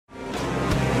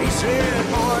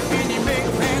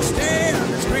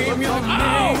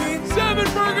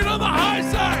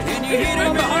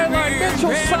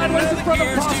sideways in front of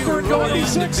Prosper and going to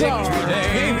 6R.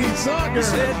 Amy Zucker.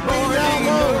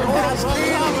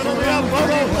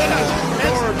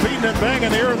 Beating and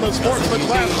banging here in the sportsman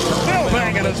class. Still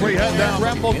banging as we head down.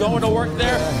 Rempel going to work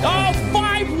there. Oh,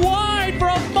 5 wide for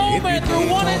a moment through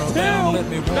 1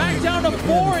 and 2. Back down to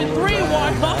 4 and 3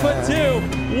 wide off of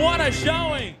 2. What a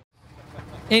showing.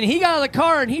 And he got out of the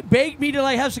car and he begged me to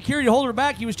have security hold her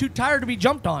back. He was too tired to be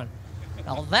jumped on.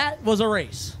 Now that was a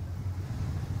race.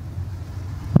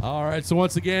 All right, so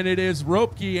once again, it is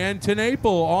Ropke and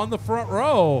Tenaple on the front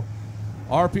row.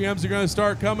 RPMs are going to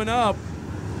start coming up.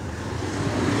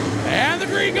 And the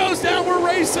green goes down. We're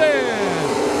racing. 4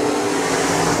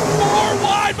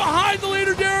 wide behind the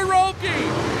leader, Darren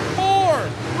Ropke. 4.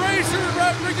 Racer,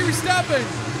 Ricky Steffen,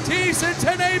 Teese, and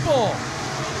Tenaple.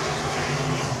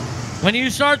 When you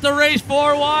start the race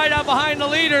 4 wide out behind the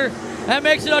leader, that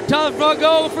makes it a tough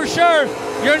go for sure.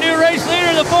 Your new race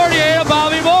leader, the 48,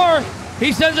 Bobby Moore.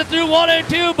 He sends it through 1 and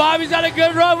 2. Bobby's got a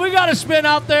good run. We got a spin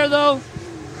out there, though.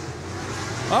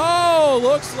 Oh,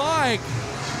 looks like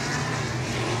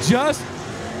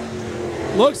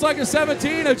a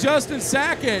 17 of Justin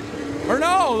Sackett. Or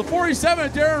no, the 47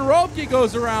 of Darren Ropke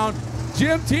goes around.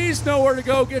 Jim Teese nowhere to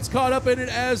go, gets caught up in it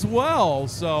as well.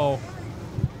 So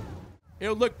it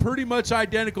would look pretty much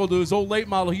identical to his old late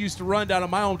model he used to run down at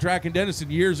my home track in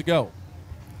Denison years ago.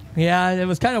 Yeah, it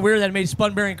was kind of weird that it made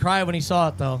Spunberry cry when he saw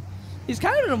it, though. He's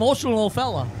kind of an emotional old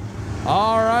fella.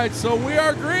 All right, so we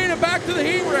are green and back to the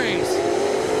heat race.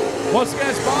 Once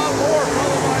again, it's Bob Moore,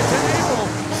 followed by Tenaple,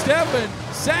 Steffen,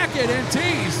 Sackett, and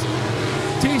Teese.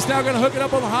 Teese now going to hook it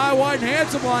up on the high, wide, and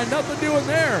handsome line. Nothing doing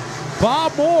there.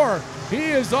 Bob Moore,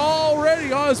 he is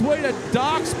already on his way to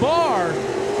Doc's Bar.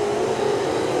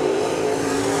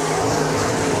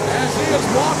 As he is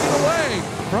walking away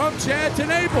from Chad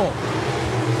Tenaple.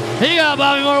 He got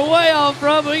Bobby Moore way out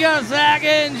front, but we got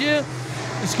Sackett and Jim.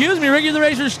 Excuse me, Ricky the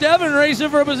Racer Steffen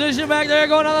racing for a position back there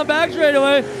going on the back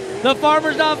straightaway. The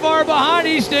farmer's not far behind.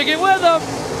 He's sticking with him.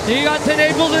 He got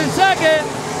Tenaples in second.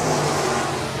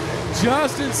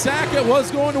 Justin Sackett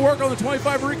was going to work on the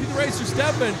 25 Ricky the Racer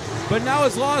Steffen, but now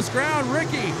has lost ground.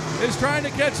 Ricky is trying to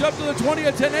catch up to the 20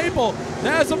 of Tenaple.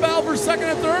 That's a battle for second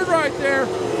and third right there.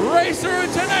 Racer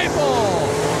and Tenaple.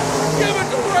 Give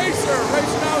it to Racer.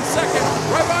 Racer now in second.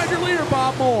 Right behind your leader,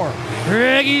 Bob Moore.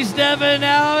 Ricky Steffen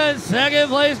now in second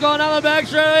place going down the back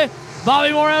straightaway.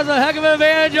 Bobby Moore has a heck of an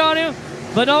advantage on him,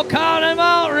 but don't count him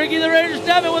out. Ricky the Racer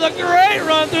Steffen with a great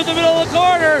run through the middle of the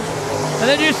corner. And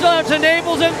then you still have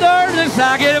Tenaples in third and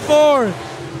Sackett in fourth.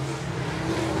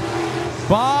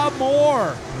 Bob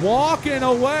Moore walking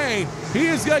away. He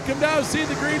is going to come down and see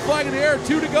the green flag in the air.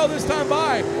 2 to go this time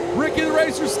by. Ricky the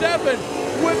Racer Steffen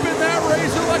whipping that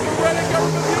Racer like a Reddit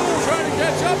government mule trying to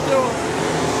catch up to him.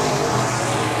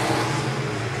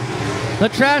 The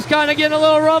track's kind of getting a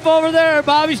little rough over there.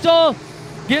 Bobby's still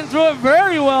getting through it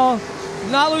very well.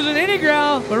 Not losing any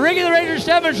ground, but Ricky the Racer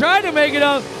Steffen tried to make it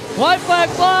up. White flag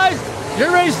flies.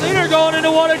 Your race leader going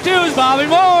into 1 and 2 is Bobby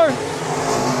Moore.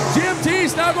 Jim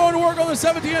Teese now going to work on the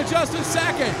 17 of Justin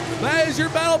Sackett. That is your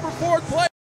battle for 4th place.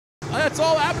 That's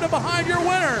all happening behind your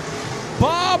winner,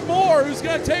 Bob Moore, who's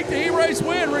going to take the heat race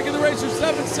win. Ricky the Racer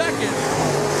Steffen second.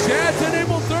 Chad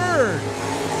Tenaple third.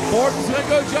 4th is going to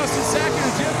go Justin Sackett,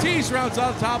 and Jim Teese rounds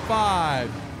out the top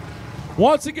 5.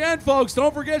 Once again, folks,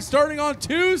 don't forget, starting on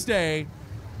Tuesday,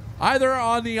 either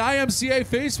on the IMCA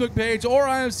Facebook page or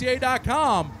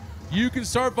IMCA.com, you can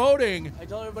start voting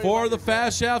for the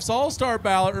Fast Shafts All-Star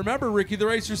ballot. Remember, Ricky the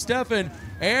Racer Steffen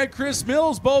and Chris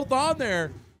Mills both on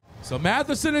there. So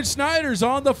Matheson and Schneider's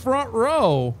on the front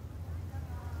row.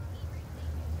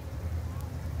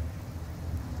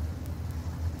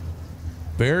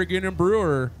 Berrigan and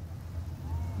Brewer,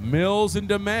 Mills and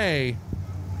DeMay.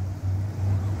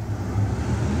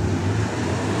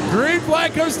 Green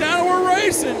flag comes down and we're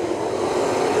racing.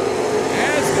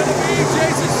 And it's going to be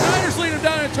Jason Snyder's leading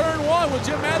down in turn 1 with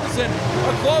Jim Matheson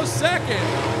a close second.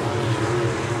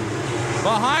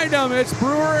 Behind them, it's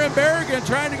Brewer and Berrigan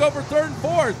trying to go for 3rd and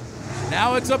 4th.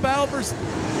 Now it's a battle for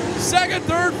 2nd,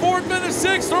 3rd, 4th, 5th, and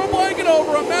 6th. Throw a blanket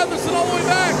over him. Matheson all the way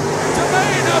back.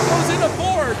 DeMay now goes into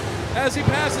 4th as he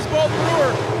passes both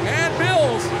Brewer and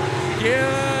Mills.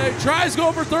 Tries to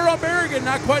go for 3rd on Berrigan,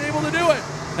 not quite able to do it.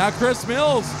 Now Chris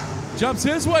Mills jumps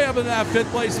his way up in that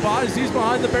 5th place spot as he's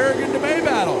behind the Berrigan-DeMay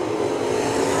battle.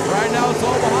 Right now it's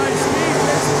all behind speed.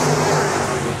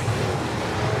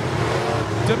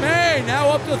 DeMay now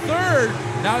up to 3rd.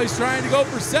 Now he's trying to go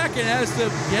for 2nd, has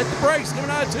to get the brakes coming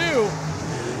out of 2.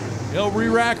 He'll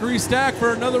re-rack, restack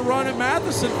for another run at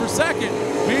Matheson for 2nd.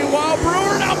 Meanwhile,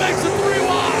 Brewer now makes it 3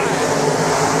 wide.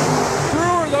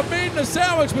 Brewer, the meat in the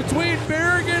sandwich between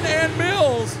Berrigan and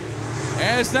Mills.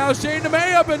 And it's now Shane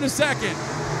DeMay up in the second.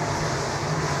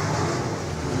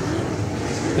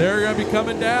 They're going to be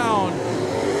coming down.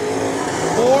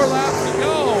 4 laps to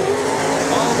go.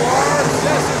 A large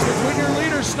distance between your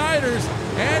leader, Snyder's,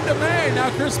 and DeMay. Now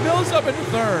Chris Mills up into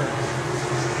third.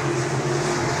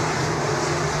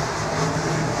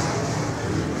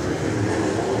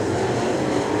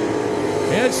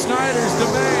 It's Snyder's,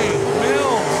 DeMay,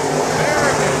 Mills,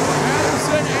 Merrigan,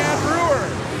 Madison, and Brewer.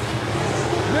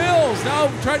 Mills now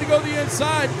tried to go the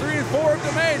inside. 3 and 4 of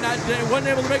DeMay. Wasn't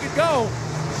able to make it go.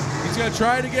 He's going to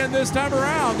try it again this time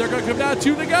around. They're going to come down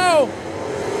 2 to go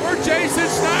for Jason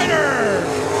Snyder.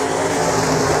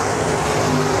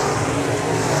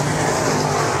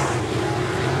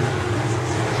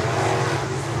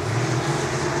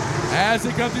 As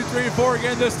they come through 3 and 4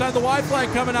 again, this time the white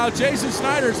flag coming out. Jason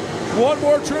Snyder's one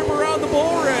more trip around the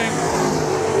bull ring.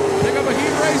 Pick up a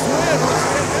heat race win. Once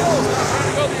again, Mills now trying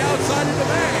to go the outside of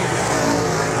DeMay.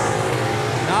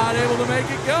 Not able to make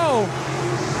it go.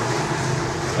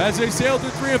 As they sail through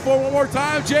 3 and 4 one more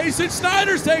time, Jason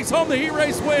Snyder's takes home the heat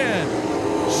race win.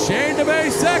 Shane DeMay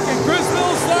second, Chris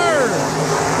Mills third,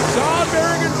 Sean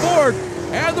Merrigan fourth,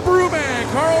 and the Brewman,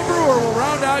 Carl Brewer, will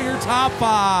round out your top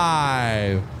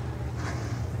 5.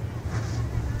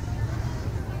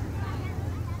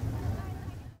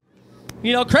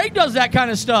 You know, Craig does that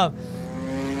kind of stuff.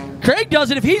 Craig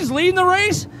does it. If he's leading the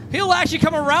race, he'll actually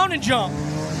come around and jump.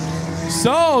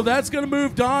 So that's going to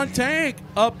move Don Tank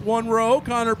up 1 row,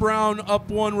 Connor Brown up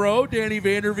 1 row, Danny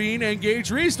Vanderveen and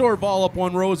Gage Reesdorf all up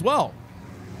 1 row as well.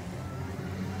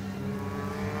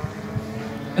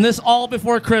 And this all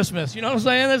before Christmas. You know what I'm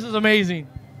saying? This is amazing.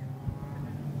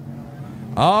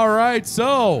 All right,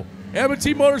 so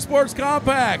M&T Motorsports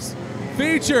Compacts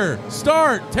feature,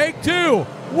 start, take 2,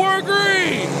 we're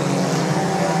green.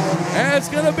 And it's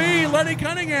going to be Lenny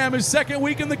Cunningham, his second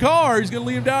week in the car. He's going to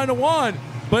leave him down to 1.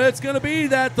 But it's going to be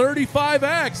that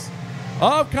 35X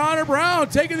of Connor Brown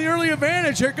taking the early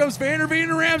advantage. Here comes Vanderveen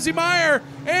and Ramsey Meyer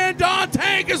and Don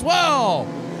Tank as well.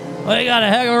 Well, you got a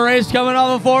heck of a race coming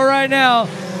off of 4 right now.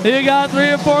 You got 3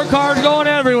 and 4 cars going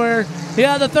everywhere. You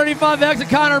have the 35X of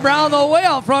Connor Brown, though, way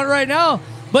out front right now,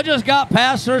 but just got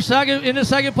past her into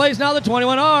second place now, the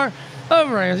 21R of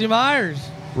Ramsey Myers.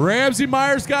 Ramsey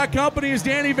Myers got company as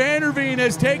Danny Vanderveen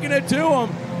has taken it to him.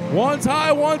 One's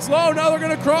high, one's low. Now they're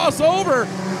going to cross over.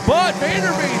 But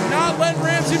Vanderveen not letting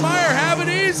Ramsey Meyer have it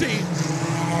easy.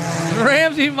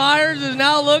 Ramsey Myers is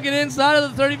now looking inside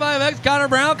of the 35X. Connor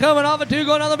Brown coming off a 2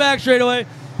 going down the back straightaway.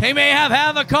 He may have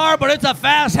half a car, but it's a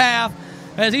fast half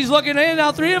as he's looking in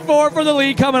now 3 and 4 for the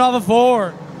lead coming off of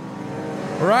 4.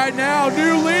 Right now,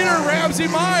 new leader, Ramsey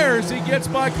Myers. He gets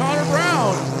by Connor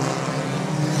Brown.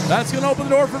 That's going to open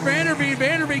the door for Vanderveen.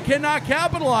 Vanderveen cannot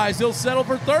capitalize. He'll settle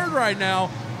for 3rd right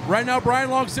now. Right now,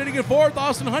 Brian Long sitting in 4th.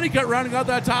 Austin Honeycutt rounding out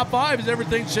that top 5 as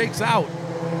everything shakes out.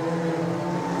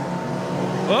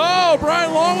 Oh,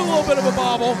 Brian Long with a little bit of a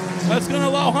bobble. That's going to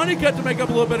allow Honeycutt to make up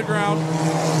a little bit of ground.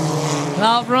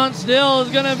 Out front still is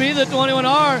going to be the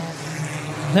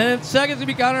 21R. Then second is going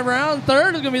to be Connor Brown.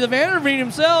 3rd is going to be the Vanderveen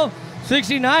himself.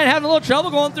 69 having a little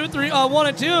trouble going through 1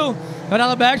 and 2. But on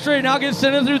the back straight now gets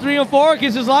sent in through 3 and 4.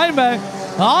 Gets his line back.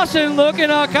 Austin looking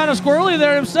kind of squirrely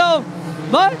there himself.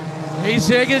 But he's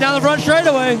taking it down the front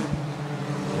straightaway.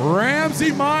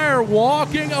 Ramsey Meyer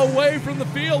walking away from the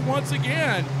field once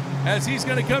again as he's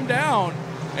going to come down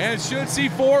and should see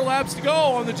 4 laps to go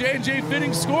on the J&J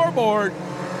Fitting scoreboard.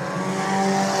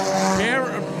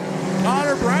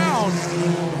 Connor Brown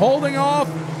holding off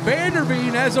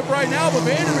Vanderveen as of right now, but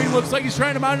Vanderveen looks like he's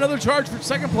trying to mount another charge for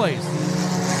 2nd place.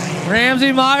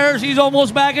 Ramsey Myers, he's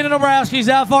almost back into Nebraska. He's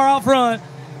that far out front.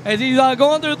 As he's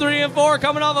going through 3 and 4,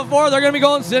 coming off of 4, they're going to be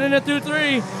going sending it through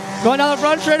 3. Going down the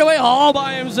front straightaway all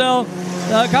by himself.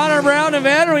 Connor Brown and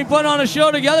Vanderveen putting on a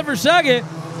show together for 2nd,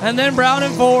 and then Brown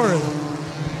in 4th.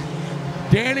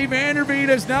 Danny Vanderveen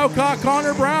has now caught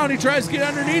Connor Brown. He tries to get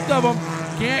underneath of him.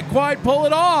 Can't quite pull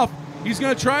it off. He's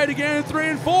going to try it again in 3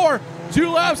 and 4. 2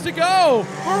 laps to go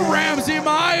for Ramsey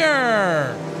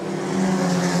Meyer.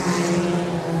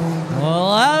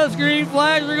 Well, that's green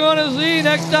flags we're going to see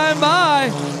next time by.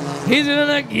 He's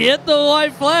going to get the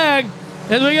white flag.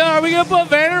 Are we going to put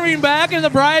Vanderveen back in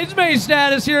the bridesmaid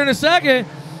status here in a second?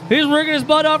 He's working his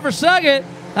butt off for 2nd.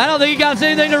 I don't think he got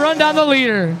anything to run down the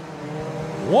leader.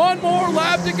 1 more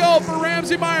lap to go for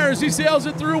Ramsey Myers. He sails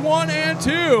it through 1 and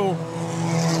 2.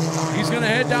 He's going to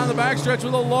head down the backstretch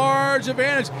with a large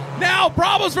advantage. Now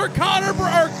problems for Connor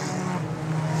Brown.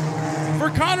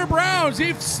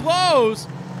 He slows.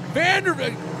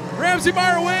 Ramsey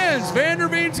Meyer wins.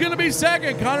 Vanderveen's going to be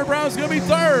 2nd. Connor Brown's going to be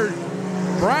 3rd.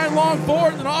 Brian Long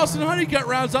 4th, and Austin Honeycutt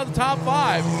rounds out the top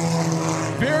 5.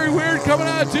 Very weird coming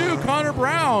out of 2. Connor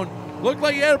Brown looked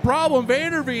like he had a problem.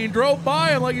 Vanderveen drove by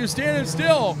him like he was standing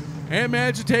still and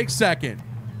managed to take second.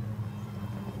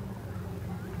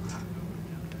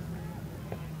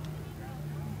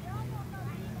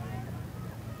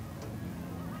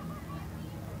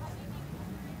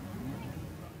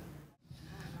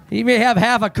 He may have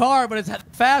half a car, but it's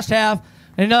fast half.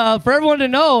 And for everyone to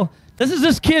know, this is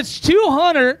this kid's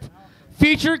 200th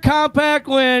feature compact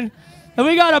win. And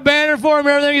we got a banner for him,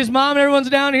 everything. His mom and everyone's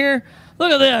down here.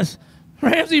 Look at this.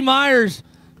 Ramsey Myers.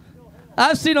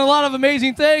 I've seen a lot of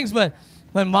amazing things, but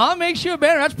when mom makes you a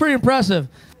banner, that's pretty impressive.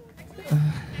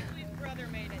 Brother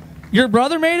made it. Your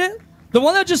brother made it? The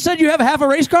one that just said you have half a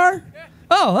race car? Yeah.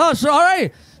 Oh, so all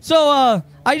right. So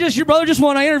your brother just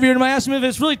won. I interviewed him. I asked him if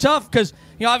it's really tough because,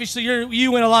 you know, obviously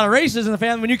you win a lot of races in the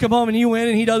family. When you come home and you win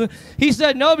and he doesn't. He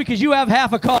said no because you have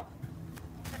half a car.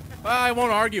 Well, I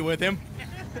won't argue with him.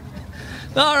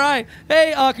 All right.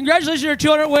 Hey, congratulations on your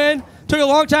 200 win. Took a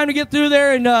long time to get through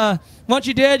there, and once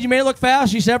you did, you made it look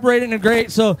fast. You separated and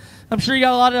great. So I'm sure you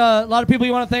got a lot of people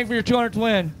you want to thank for your 200th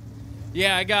win.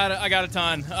 Yeah, I got a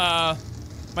ton.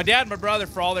 My dad and my brother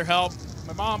for all their help.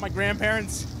 My mom, my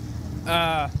grandparents,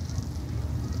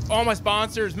 all my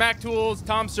sponsors, Mac Tools,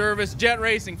 Tom Service, Jet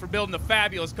Racing for building a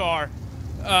fabulous car.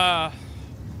 I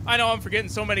know I'm forgetting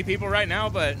so many people right now,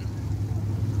 but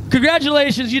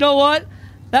congratulations. You know what?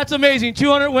 That's amazing.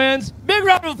 200 wins. Big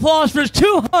round of applause for his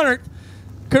 200th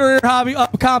career hobby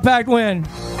compact win.